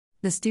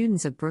The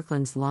students of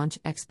Brooklyn's Launch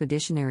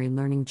Expeditionary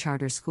Learning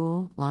Charter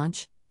School,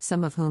 Launch,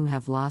 some of whom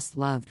have lost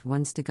loved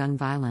ones to gun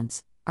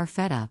violence, are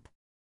fed up.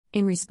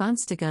 In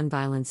response to gun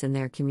violence in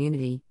their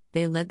community,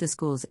 they led the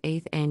school's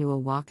 8th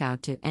annual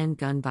walkout to end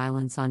gun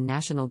violence on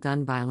National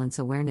Gun Violence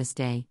Awareness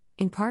Day,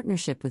 in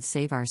partnership with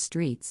Save Our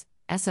Streets,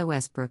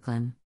 SOS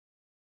Brooklyn.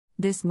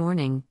 This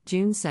morning,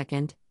 June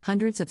 2nd,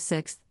 hundreds of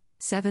 6th,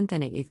 7th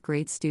and 8th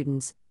grade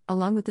students,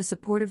 along with the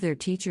support of their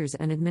teachers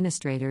and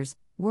administrators,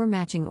 wore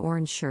matching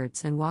orange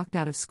shirts and walked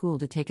out of school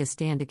to take a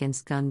stand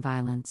against gun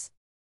violence.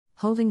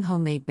 Holding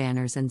homemade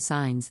banners and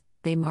signs,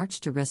 they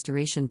marched to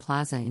Restoration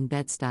Plaza in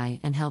Bed-Stuy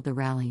and held the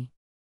rally.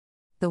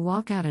 The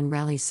walkout and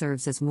rally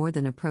serves as more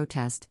than a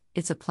protest,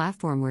 it's a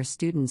platform where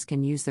students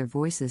can use their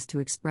voices to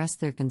express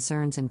their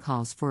concerns and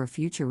calls for a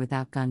future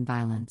without gun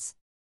violence.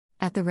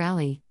 At the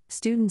rally,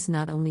 students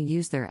not only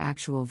use their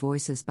actual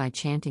voices by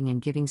chanting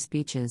and giving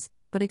speeches,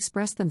 but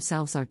express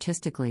themselves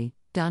artistically,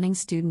 donning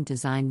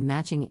student-designed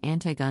matching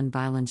anti-gun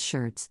violence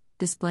shirts,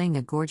 displaying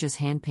a gorgeous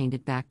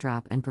hand-painted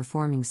backdrop and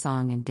performing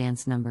song and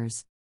dance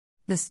numbers.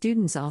 The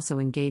students also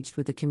engaged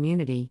with the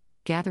community,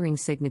 gathering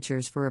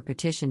signatures for a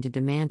petition to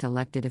demand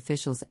elected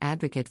officials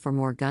advocate for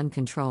more gun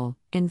control,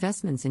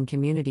 investments in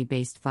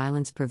community-based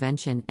violence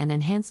prevention and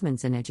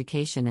enhancements in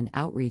education and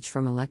outreach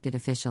from elected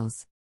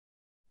officials.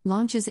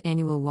 Launch's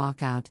annual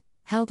walkout,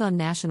 held on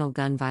National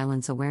Gun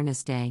Violence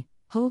Awareness Day,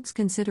 holds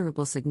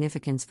considerable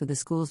significance for the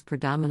school's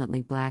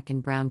predominantly Black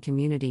and brown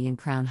community in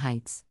Crown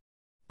Heights.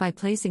 By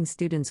placing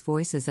students'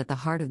 voices at the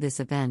heart of this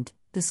event,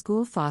 the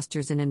school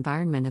fosters an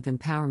environment of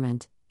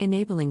empowerment,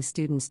 enabling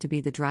students to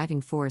be the driving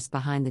force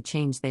behind the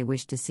change they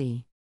wish to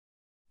see.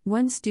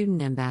 One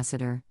student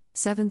ambassador,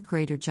 7th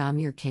grader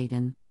Jamir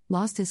Caden,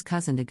 lost his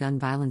cousin to gun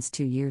violence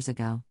 2 years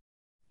ago.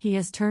 He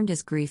has turned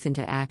his grief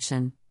into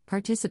action,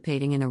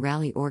 participating in a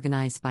rally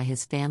organized by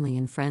his family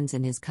and friends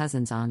in his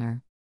cousin's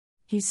honor.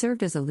 He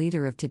served as a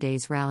leader of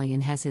today's rally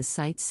and has his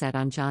sights set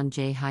on John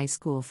Jay High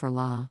School for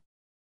Law.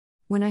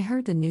 When I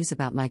heard the news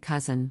about my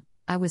cousin,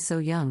 I was so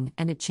young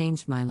and it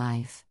changed my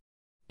life.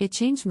 It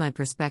changed my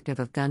perspective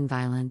of gun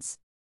violence.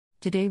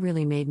 Today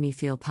really made me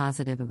feel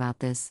positive about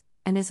this,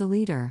 and as a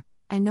leader,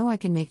 I know I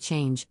can make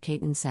change,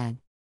 Caton said.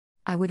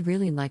 I would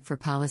really like for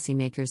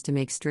policymakers to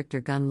make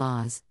stricter gun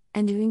laws,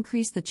 and to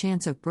increase the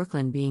chance of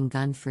Brooklyn being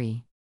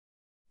gun-free.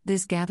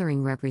 This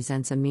gathering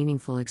represents a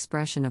meaningful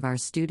expression of our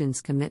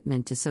students'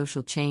 commitment to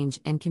social change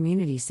and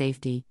community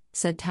safety,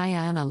 said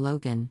Tiana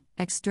Logan,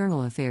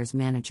 External Affairs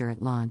Manager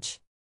at Launch.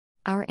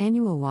 Our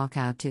annual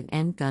walkout to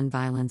end gun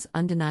violence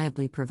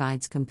undeniably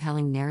provides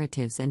compelling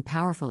narratives and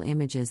powerful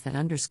images that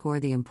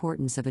underscore the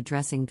importance of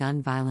addressing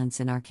gun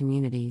violence in our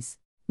communities.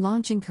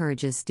 Launch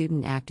encourages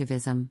student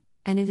activism,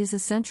 and it is a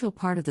central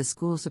part of the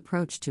school's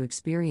approach to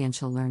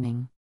experiential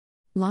learning.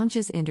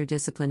 Launch's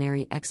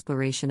interdisciplinary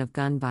exploration of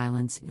gun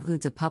violence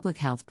includes a public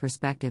health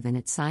perspective in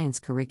its science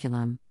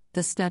curriculum,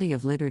 the study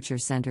of literature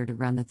centered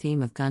around the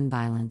theme of gun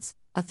violence,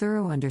 a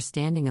thorough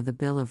understanding of the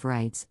Bill of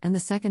Rights and the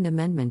Second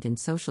Amendment in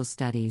social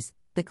studies,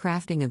 the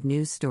crafting of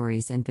news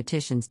stories and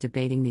petitions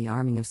debating the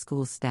arming of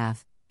school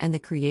staff, and the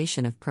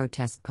creation of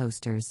protest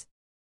posters.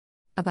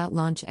 About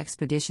Launch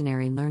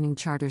Expeditionary Learning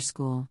Charter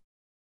School.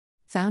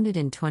 Founded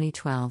in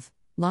 2012,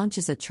 Launch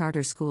is a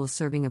charter school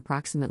serving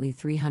approximately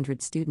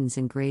 300 students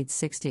in grades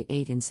 6 to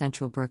 8 in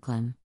central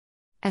Brooklyn.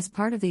 As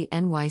part of the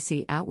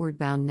NYC Outward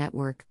Bound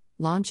Network,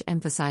 Launch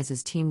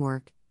emphasizes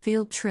teamwork,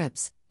 field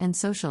trips, and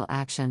social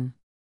action.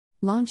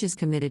 Launch is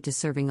committed to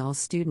serving all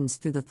students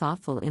through the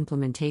thoughtful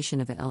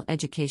implementation of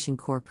education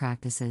core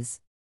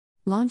practices.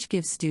 Launch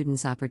gives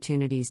students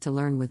opportunities to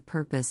learn with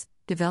purpose,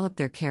 develop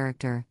their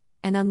character,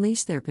 and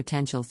unleash their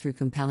potential through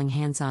compelling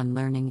hands-on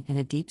learning and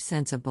a deep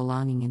sense of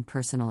belonging and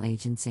personal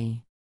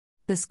agency.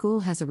 The school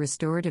has a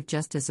restorative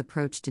justice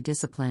approach to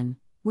discipline,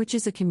 which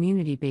is a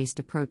community-based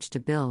approach to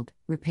build,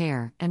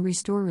 repair, and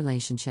restore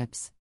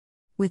relationships.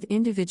 With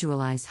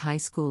individualized high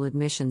school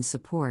admissions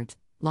support,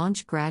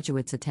 Launch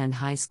graduates attend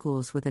high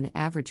schools with an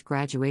average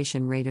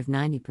graduation rate of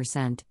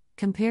 90%,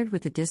 compared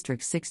with the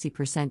district's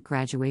 60%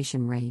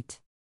 graduation rate.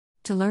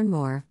 To learn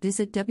more,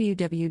 visit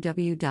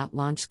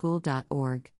www.launchschool.org.